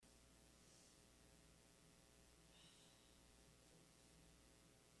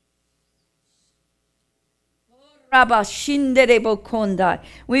We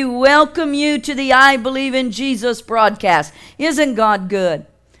welcome you to the I Believe in Jesus broadcast. Isn't God good?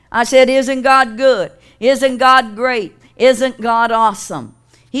 I said, isn't God good? Isn't God great? Isn't God awesome?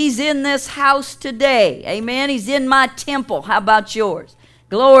 He's in this house today. Amen. He's in my temple. How about yours?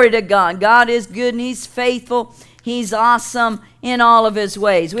 Glory to God. God is good and He's faithful. He's awesome in all of His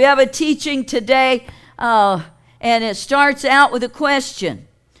ways. We have a teaching today, and it starts out with a question.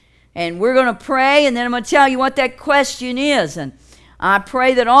 And we're going to pray, and then I'm going to tell you what that question is. And I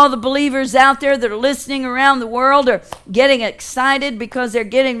pray that all the believers out there that are listening around the world are getting excited because they're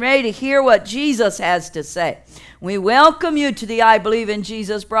getting ready to hear what Jesus has to say. We welcome you to the I Believe in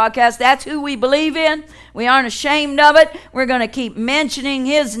Jesus broadcast. That's who we believe in. We aren't ashamed of it. We're going to keep mentioning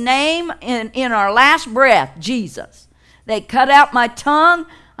His name in our last breath, Jesus. They cut out my tongue.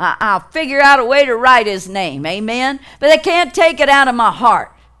 I'll figure out a way to write His name. Amen. But they can't take it out of my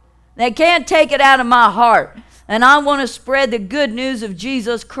heart. They can't take it out of my heart. And I want to spread the good news of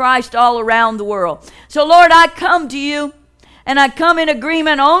Jesus Christ all around the world. So, Lord, I come to you, and I come in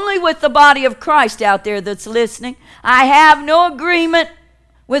agreement only with the body of Christ out there that's listening. I have no agreement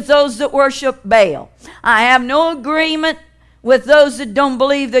with those that worship Baal. I have no agreement with those that don't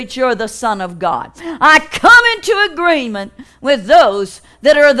believe that you're the Son of God. I come into agreement with those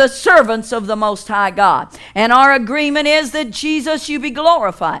that are the servants of the Most High God. And our agreement is that Jesus, you be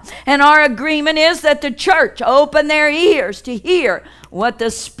glorified. And our agreement is that the church open their ears to hear what the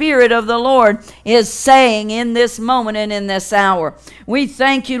Spirit of the Lord is saying in this moment and in this hour. We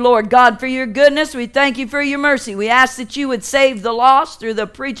thank you, Lord God, for your goodness. We thank you for your mercy. We ask that you would save the lost through the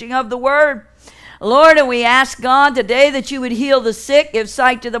preaching of the word. Lord, and we ask God today that you would heal the sick, give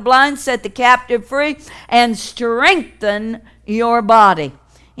sight to the blind, set the captive free, and strengthen your body.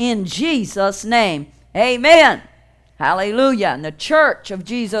 In Jesus' name, amen. Hallelujah. And the church of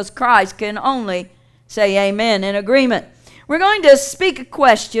Jesus Christ can only say amen in agreement. We're going to speak a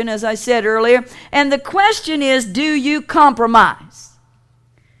question, as I said earlier, and the question is, do you compromise?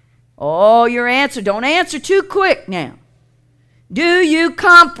 Oh, your answer, don't answer too quick now. Do you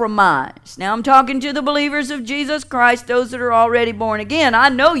compromise? Now I'm talking to the believers of Jesus Christ, those that are already born again. I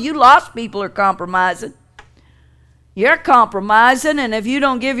know you lost people are compromising. You're compromising, and if you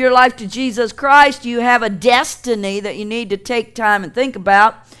don't give your life to Jesus Christ, you have a destiny that you need to take time and think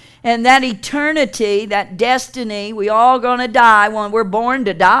about. And that eternity, that destiny, we all going to die. Well, we're born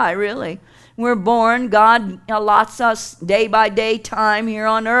to die, really. We're born. God allots us day by day time here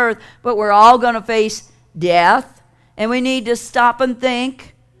on earth, but we're all going to face death. And we need to stop and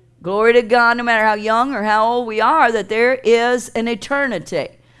think, glory to God, no matter how young or how old we are, that there is an eternity.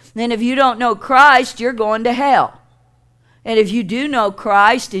 And if you don't know Christ, you're going to hell. And if you do know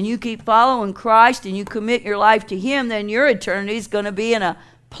Christ and you keep following Christ and you commit your life to Him, then your eternity is going to be in a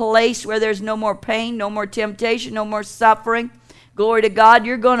place where there's no more pain, no more temptation, no more suffering. Glory to God,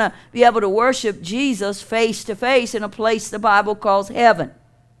 you're going to be able to worship Jesus face to face in a place the Bible calls heaven.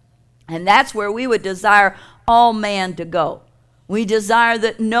 And that's where we would desire all man to go. We desire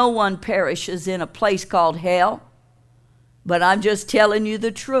that no one perishes in a place called hell. But I'm just telling you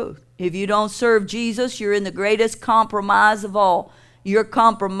the truth. If you don't serve Jesus, you're in the greatest compromise of all. You're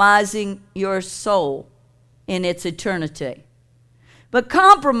compromising your soul in its eternity. But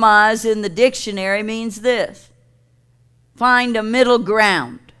compromise in the dictionary means this: find a middle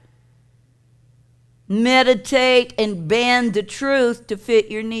ground. Meditate and bend the truth to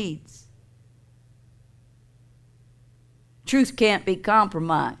fit your needs. Truth can't be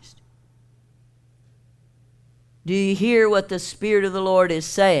compromised. Do you hear what the Spirit of the Lord is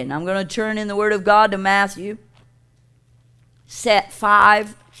saying? I'm going to turn in the Word of God to Matthew, set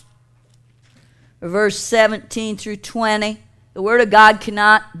 5, verse 17 through 20. The Word of God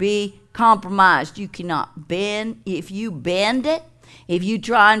cannot be compromised. You cannot bend. If you bend it, if you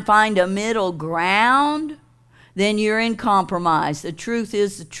try and find a middle ground, then you're in compromise. The truth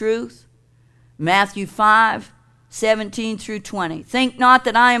is the truth. Matthew 5, 17 through 20. Think not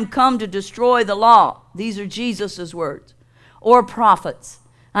that I am come to destroy the law. These are Jesus' words. Or prophets.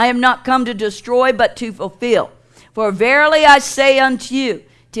 I am not come to destroy, but to fulfill. For verily I say unto you,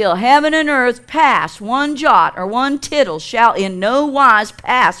 till heaven and earth pass, one jot or one tittle shall in no wise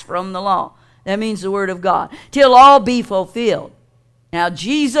pass from the law. That means the word of God. Till all be fulfilled. Now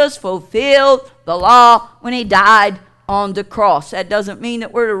Jesus fulfilled the law when He died on the cross. That doesn't mean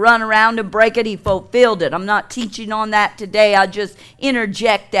that we're to run around and break it. He fulfilled it. I'm not teaching on that today. I just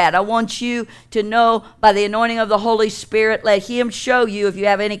interject that. I want you to know by the anointing of the Holy Spirit, let Him show you if you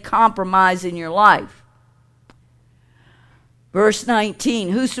have any compromise in your life. Verse 19,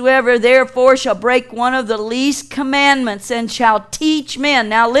 whosoever therefore shall break one of the least commandments and shall teach men.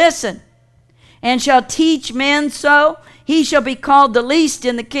 Now listen, and shall teach men so, he shall be called the least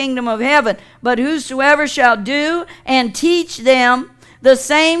in the kingdom of heaven. But whosoever shall do and teach them, the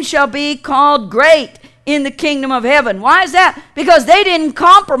same shall be called great in the kingdom of heaven. Why is that? Because they didn't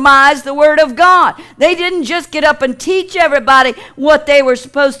compromise the word of God. They didn't just get up and teach everybody what they were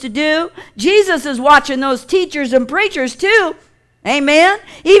supposed to do. Jesus is watching those teachers and preachers too. Amen.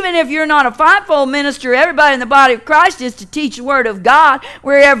 Even if you're not a fivefold minister, everybody in the body of Christ is to teach the word of God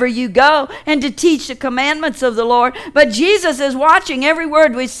wherever you go and to teach the commandments of the Lord. But Jesus is watching every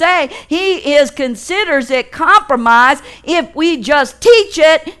word we say. He considers it compromise if we just teach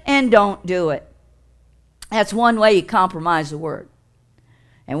it and don't do it. That's one way you compromise the word.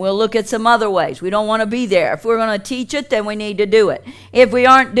 And we'll look at some other ways. We don't want to be there. If we're going to teach it, then we need to do it. If we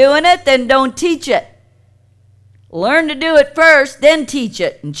aren't doing it, then don't teach it. Learn to do it first, then teach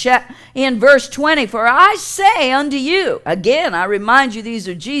it. In verse 20, for I say unto you, again, I remind you these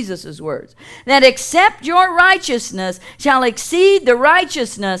are Jesus' words, that except your righteousness shall exceed the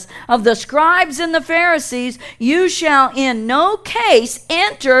righteousness of the scribes and the Pharisees, you shall in no case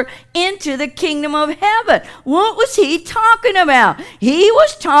enter into the kingdom of heaven. What was he talking about? He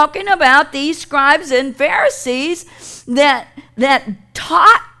was talking about these scribes and Pharisees that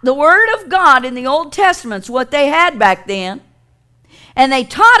taught the word of God in the Old Testament's what they had back then. And they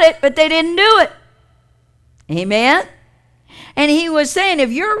taught it, but they didn't do it. Amen? And he was saying, if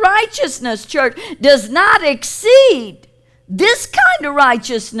your righteousness, church, does not exceed this kind of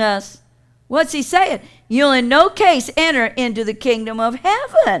righteousness, what's he saying? You'll in no case enter into the kingdom of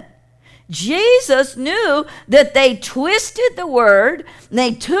heaven. Jesus knew that they twisted the word.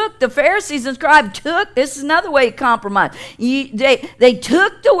 They took, the Pharisees and scribes this is another way to compromise. They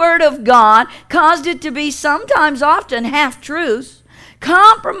took the word of God, caused it to be sometimes often half-truths,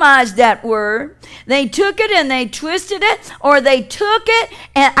 compromised that word. They took it and they twisted it, or they took it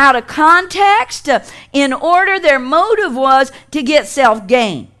out of context in order their motive was to get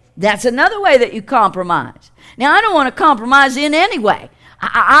self-gain. That's another way that you compromise. Now, I don't want to compromise in any way.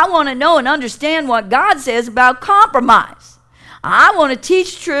 I want to know and understand what God says about compromise. I want to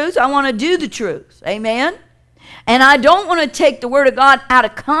teach truth. I want to do the truth. Amen? And I don't want to take the word of God out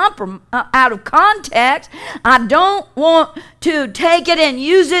of context. I don't want to take it and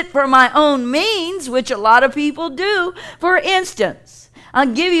use it for my own means, which a lot of people do. For instance, I'll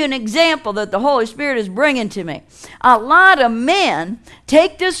give you an example that the Holy Spirit is bringing to me. A lot of men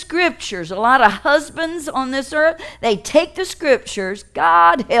take the scriptures, a lot of husbands on this earth, they take the scriptures.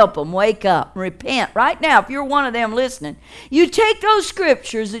 God help them wake up and repent. Right now, if you're one of them listening, you take those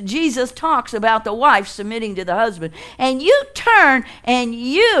scriptures that Jesus talks about the wife submitting to the husband, and you turn and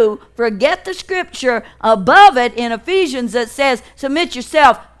you forget the scripture above it in Ephesians that says, submit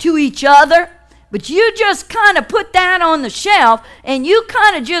yourself to each other. But you just kind of put that on the shelf and you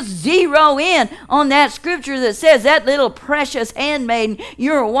kind of just zero in on that scripture that says that little precious handmaiden,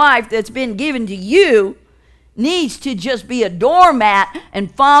 your wife that's been given to you, needs to just be a doormat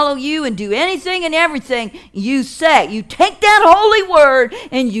and follow you and do anything and everything you say. You take that holy word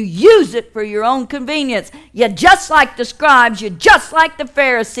and you use it for your own convenience. You're just like the scribes. You're just like the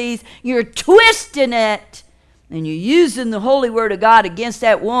Pharisees. You're twisting it. And you're using the holy word of God against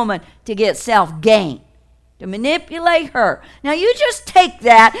that woman to get self-gain, to manipulate her. Now, you just take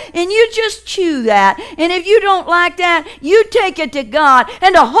that and you just chew that. And if you don't like that, you take it to God.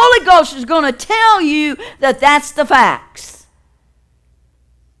 And the Holy Ghost is going to tell you that that's the facts.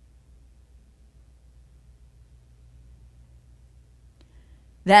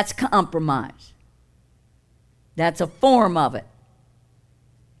 That's compromise. That's a form of it.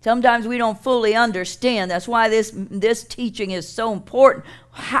 Sometimes we don't fully understand. That's why this teaching is so important,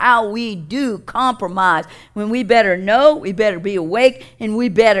 how we do compromise. When we better know, we better be awake, and we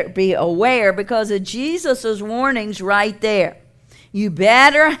better be aware because of Jesus' warnings right there. You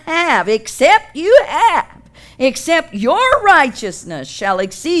better have, except your righteousness shall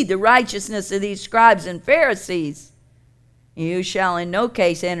exceed the righteousness of these scribes and Pharisees. You shall in no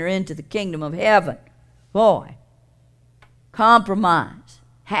case enter into the kingdom of heaven. Boy, compromise.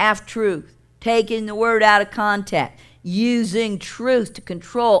 Half-truth, taking the word out of context, using truth to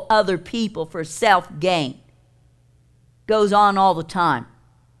control other people for self-gain. Goes on all the time.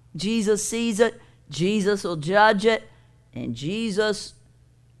 Jesus sees it, Jesus will judge it, and Jesus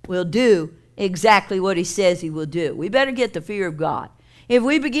will do exactly what he says he will do. We better get the fear of God. If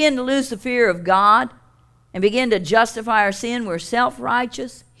we begin to lose the fear of God and begin to justify our sin, we're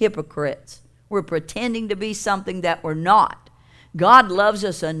self-righteous hypocrites. We're pretending to be something that we're not. God loves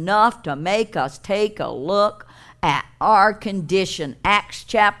us enough to make us take a look at our condition. Acts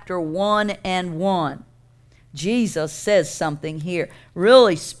chapter 1 and 1. Jesus says something here.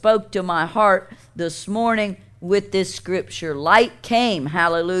 Really spoke to my heart this morning with this scripture. Light came,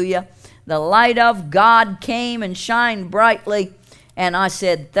 hallelujah. The light of God came and shined brightly. And I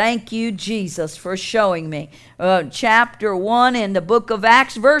said, thank you, Jesus, for showing me. Chapter 1 in the book of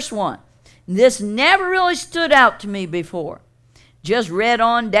Acts, verse 1. This never really stood out to me before. Just read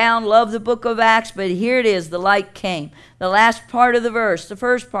on down, love the book of Acts, but here it is, the light came. The last part of the verse, the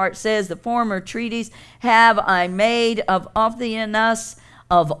first part says, the former treatise have I made of us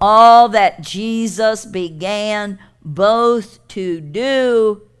of all that Jesus began both to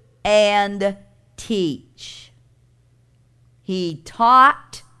do and teach. He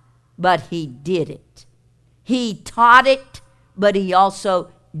taught, but he did it. He taught it, but he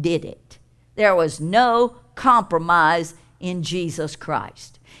also did it. There was no compromise in Jesus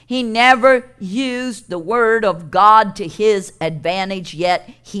Christ. He never used the word of God to his advantage, yet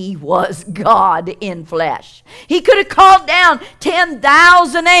he was God in flesh. He could have called down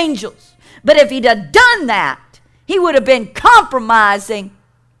 10,000 angels, but if he'd have done that, he would have been compromising.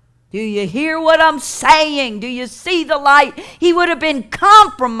 Do you hear what I'm saying? Do you see the light? He would have been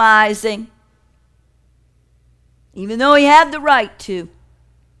compromising, even though he had the right to.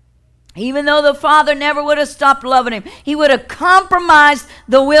 Even though the Father never would have stopped loving him, he would have compromised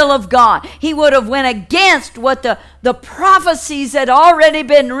the will of God. He would have went against what the prophecies had already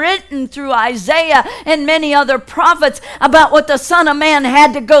been written through Isaiah and many other prophets about what the Son of Man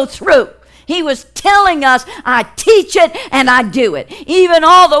had to go through. He was telling us, I teach it and I do it, even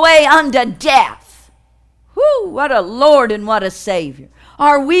all the way unto death. Whew, what a Lord and what a Savior.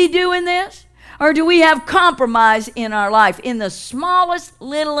 Are we doing this? Or do we have compromise in our life in the smallest,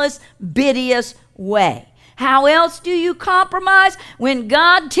 littlest, bittiest way? How else do you compromise? When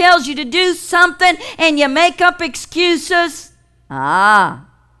God tells you to do something and you make up excuses.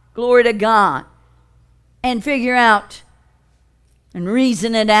 Glory to God. And figure out and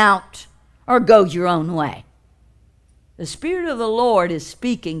reason it out or go your own way. The Spirit of the Lord is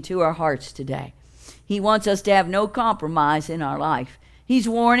speaking to our hearts today. He wants us to have no compromise in our life. He's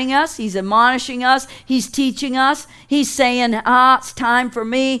warning us. He's admonishing us. He's teaching us. He's saying, it's time for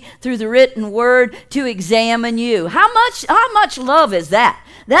me through the written word to examine you. How much love is that?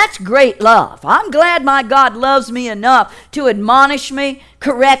 That's great love. I'm glad my God loves me enough to admonish me,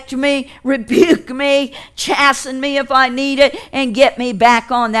 correct me, rebuke me, chasten me if I need it, and get me back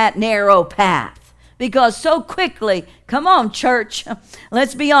on that narrow path. Because so quickly, come on, church,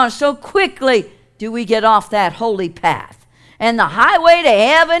 let's be honest, so quickly do we get off that holy path. And the highway to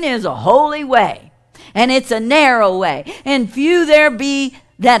heaven is a holy way. And it's a narrow way. And few there be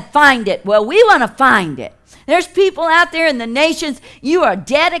that find it. Well, we want to find it. There's people out there in the nations, you are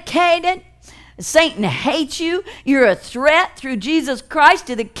dedicated. Satan hates you. You're a threat through Jesus Christ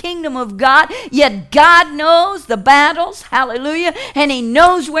to the kingdom of God. Yet God knows the battles. Hallelujah. And he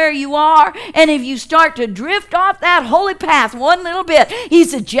knows where you are. And if you start to drift off that holy path one little bit,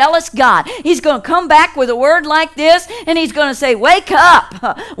 he's a jealous God. He's going to come back with a word like this, and he's going to say, wake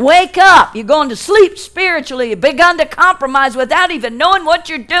up. Wake up. You're going to sleep spiritually. You've begun to compromise without even knowing what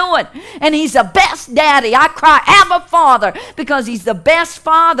you're doing. And he's the best daddy. I cry, Abba, Father, because he's the best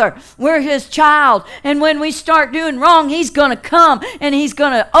father. We're his child. And when we start doing wrong, he's going to come and he's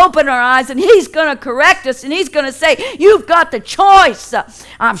going to open our eyes and he's going to correct us and he's going to say, you've got the choice.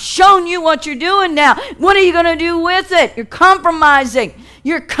 I've shown you what you're doing now. What are you going to do with it? You're compromising.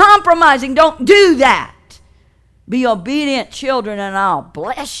 You're compromising. Don't do that. Be obedient children and I'll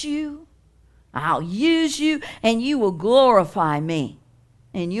bless you. I'll use you and you will glorify me.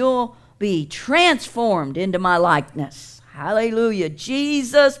 And you'll be transformed into my likeness. Hallelujah.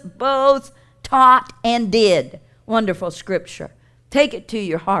 Jesus both taught and did. Wonderful scripture. Take it to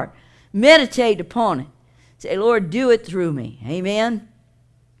your heart. Meditate upon it. Say, Lord, do it through me. Amen.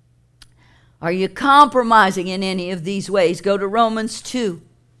 Are you compromising in any of these ways? Go to Romans 2.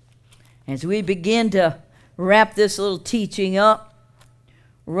 As we begin to wrap this little teaching up.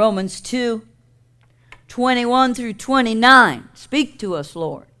 Romans 2, 21 through 29. Speak to us,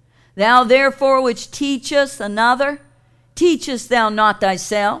 Lord. Thou therefore which teachest another, teachest thou not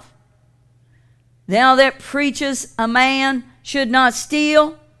thyself? Thou that preachest a man should not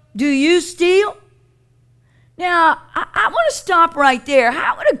steal, do you steal? Now, I want to stop right there.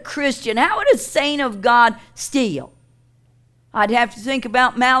 How would a Christian, how would a saint of God steal? I'd have to think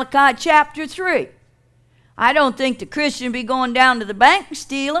about Malachi chapter 3. I don't think the Christian would be going down to the bank and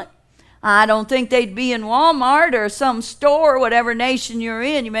stealing. I don't think they'd be in Walmart or some store, whatever nation you're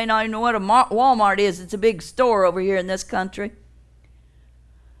in. You may not even know what a Walmart is. It's a big store over here in this country.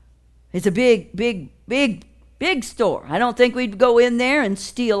 It's a big store. I don't think we'd go in there and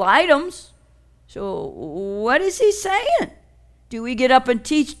steal items. So what is he saying? Do we get up and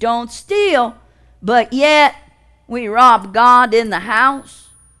teach don't steal, but yet we rob God in the house?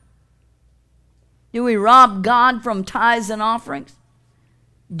 Do we rob God from tithes and offerings?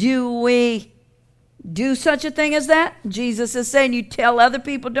 Do we do such a thing as that? Jesus is saying you tell other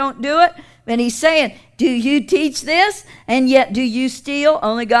people don't do it. And he's saying, do you teach this? And yet do you steal?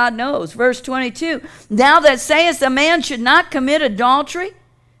 Only God knows. Verse 22, thou that sayest a man should not commit adultery,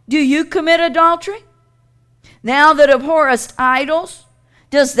 do you commit adultery? Thou that abhorrest idols,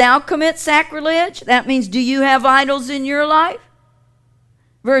 dost thou commit sacrilege? That means, do you have idols in your life?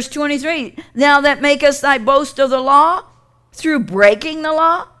 Verse 23, thou that makest thy boast of the law, through breaking the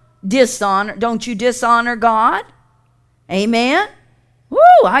law, don't you dishonor God? Amen?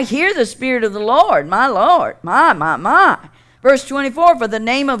 Woo, I hear the Spirit of the Lord, my Lord, my. Verse 24, for the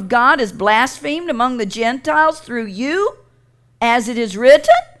name of God is blasphemed among the Gentiles through you, as it is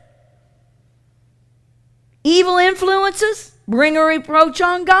written. Evil influences bring a reproach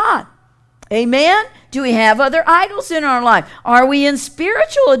on God. Amen? Do we have other idols in our life? Are we in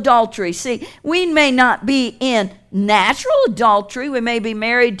spiritual adultery? See, we may not be in natural adultery. We may be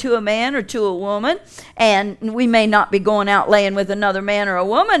married to a man or to a woman, and we may not be going out laying with another man or a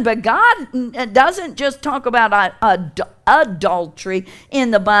woman, but God doesn't just talk about adultery in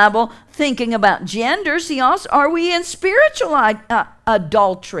the Bible, thinking about genders. He also, are we in spiritual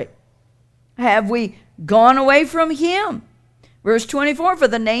adultery? Have we gone away from him? Verse 24, for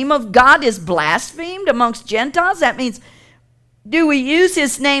the name of God is blasphemed amongst Gentiles. That means, do we use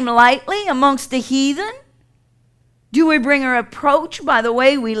his name lightly amongst the heathen? Do we bring a reproach by the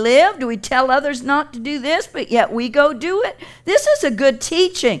way we live? Do we tell others not to do this, but yet we go do it? This is a good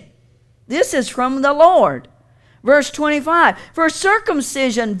teaching. This is from the Lord. Verse 25, for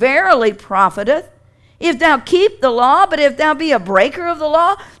circumcision verily profiteth, if thou keep the law, but if thou be a breaker of the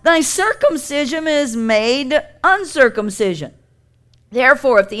law, thy circumcision is made uncircumcision.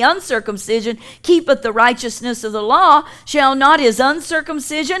 Therefore, if the uncircumcision keepeth the righteousness of the law, shall not his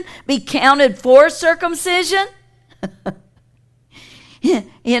uncircumcision be counted for circumcision?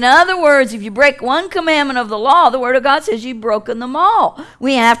 In other words, if you break one commandment of the law, the Word of God says you've broken them all.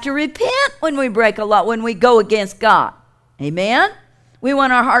 We have to repent when we break a law, when we go against God. Amen? We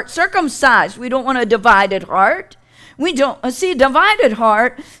want our heart circumcised. We don't want a divided heart. We don't see a divided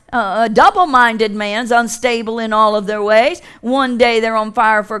heart. A double-minded man's unstable in all of their ways. One day they're on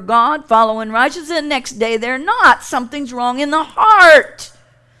fire for God, following righteousness, and the next day they're not. Something's wrong in the heart.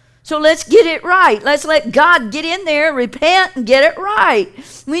 So let's get it right. Let's let God get in there, repent, and get it right.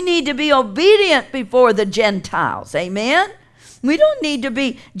 We need to be obedient before the Gentiles. Amen? We don't need to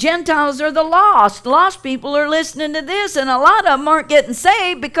be. Gentiles are the lost. Lost people are listening to this, and a lot of them aren't getting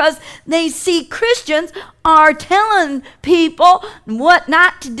saved because they see Christians are telling people what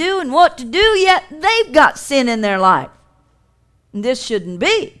not to do and what to do, yet they've got sin in their life. And this shouldn't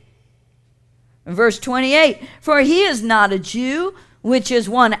be. Verse 28, for he is not a Jew, which is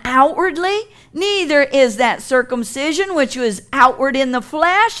one outwardly, neither is that circumcision, which was outward in the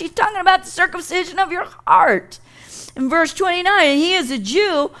flesh. He's talking about the circumcision of your heart. In verse 29, he is a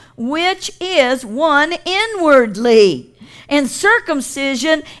Jew, which is one inwardly. And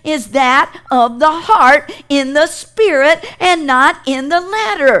circumcision is that of the heart in the spirit and not in the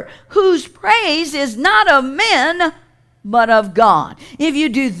letter, whose praise is not of men, but of God. If you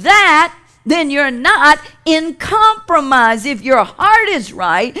do that, then you're not in compromise. If your heart is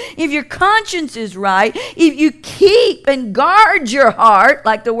right, if your conscience is right, if you keep and guard your heart,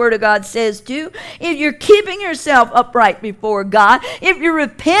 like the Word of God says to, if you're keeping yourself upright before God, if you're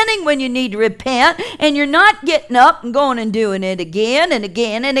repenting when you need to repent, and you're not getting up and going and doing it again and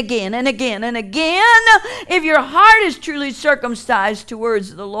again and again and again and again, if your heart is truly circumcised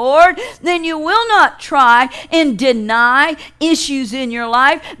towards the Lord, then you will not try and deny issues in your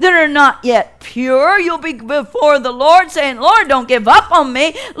life that are not yet pure. You'll be before the Lord saying, Lord, don't give up on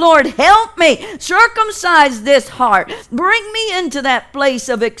me. Lord, help me. Circumcise this heart. Bring me into that place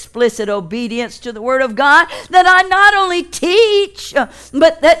of explicit obedience to the Word of God, that I not only teach,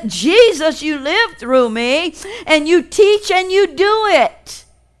 but that Jesus, you live through me, and you teach and you do it.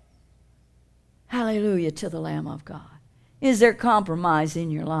 Hallelujah to the Lamb of God. Is there compromise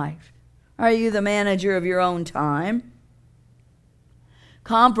in your life? Are you the manager of your own time?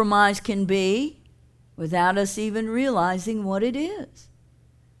 Compromise can be without us even realizing what it is.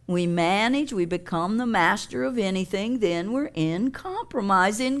 We manage, we become the master of anything, then we're in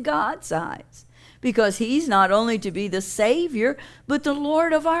compromise in God's eyes. Because He's not only to be the Savior, but the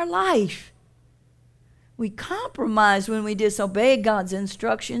Lord of our life. We compromise when we disobey God's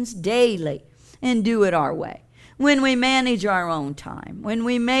instructions daily and do it our way. when we manage our own time, when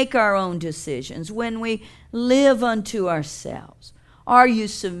we make our own decisions, when we live unto ourselves? Are you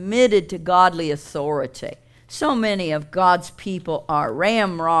submitted to godly authority? So many of God's people are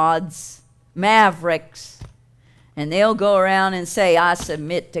ramrods, mavericks, and they'll go around and say, I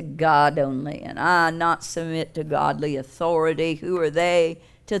submit to God only, and I not submit to godly authority. Who are they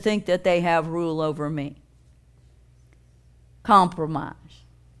to think that they have rule over me? Compromise.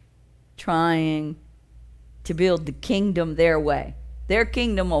 Trying to build the kingdom their way. Their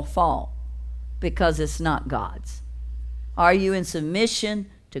kingdom will fall because it's not God's. Are you in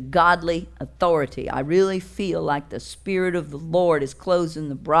submission to godly authority? I really feel like the Spirit of the Lord is closing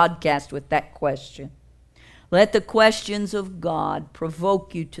the broadcast with that question. Let the questions of God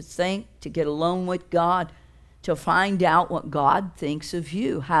provoke you to think, to get alone with God, to find out what God thinks of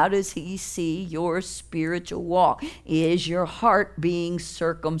you. How does He see your spiritual walk? Is your heart being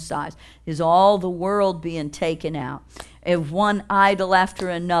circumcised? Is all the world being taken out? Is one idol after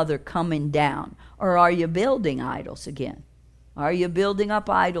another coming down? Or are you building idols again? Are you building up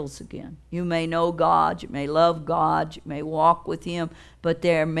idols again? You may know God, you may love God, you may walk with Him, but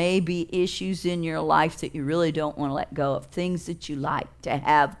there may be issues in your life that you really don't want to let go of, things that you like to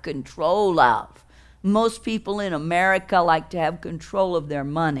have control of. Most people in America like to have control of their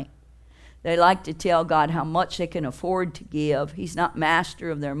money. They like to tell God how much they can afford to give. He's not master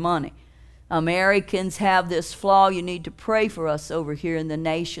of their money. Americans have this flaw. You need to pray for us over here in the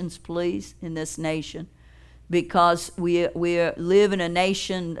nations, please, in this nation, because we live in a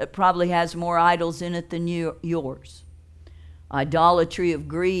nation that probably has more idols in it than yours. Idolatry of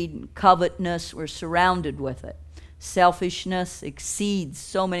greed and covetousness, we're surrounded with it. Selfishness exceeds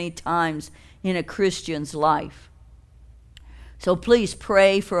so many times in a Christian's life. So please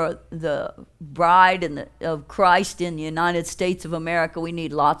pray for the bride of Christ in the United States of America. We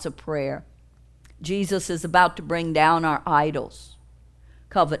need lots of prayer. Jesus is about to bring down our idols,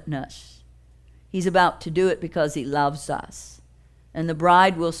 covetousness. He's about to do it because He loves us. And the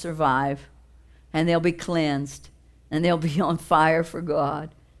bride will survive, and they'll be cleansed, and they'll be on fire for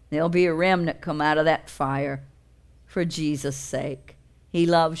God. There'll be a remnant come out of that fire for Jesus' sake. He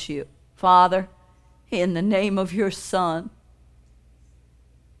loves you. Father, in the name of your Son,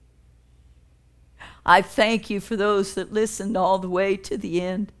 I thank you for those that listened all the way to the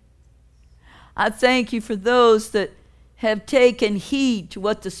end. I thank you for those that have taken heed to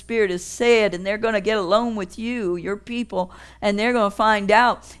what the Spirit has said, and they're going to get alone with you, your people, and they're going to find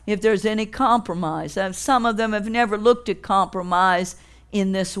out if there's any compromise. Some of them have never looked at compromise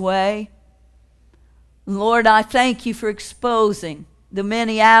in this way. Lord, I thank you for exposing the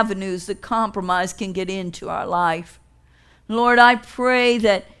many avenues that compromise can get into our life. Lord, I pray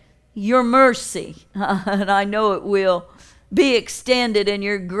that your mercy, and I know it will, be extended in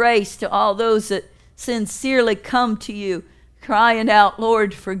your grace to all those that sincerely come to you, crying out,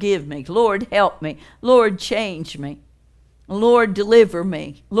 Lord, forgive me. Lord, help me. Lord, change me. Lord, deliver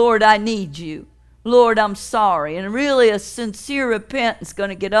me. Lord, I need you. Lord, I'm sorry. And really a sincere repentance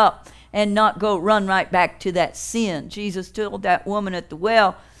going to get up and not go run right back to that sin. Jesus told that woman at the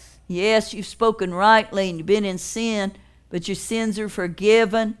well, yes, you've spoken rightly and you've been in sin, but your sins are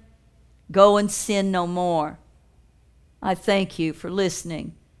forgiven. Go and sin no more. I thank you for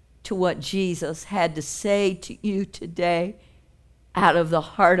listening to what Jesus had to say to you today out of the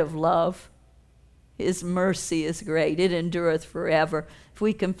heart of love. His mercy is great. It endureth forever. If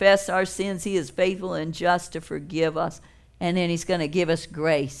we confess our sins, He is faithful and just to forgive us. And then He's going to give us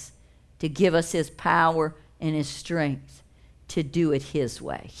grace, to give us His power and His strength to do it His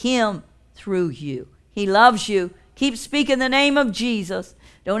way. Him through you. He loves you. Keep speaking the name of Jesus.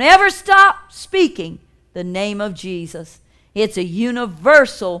 Don't ever stop speaking the name of Jesus. It's a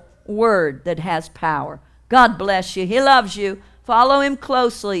universal word that has power. God bless you. He loves you. Follow Him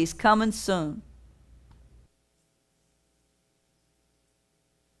closely. He's coming soon.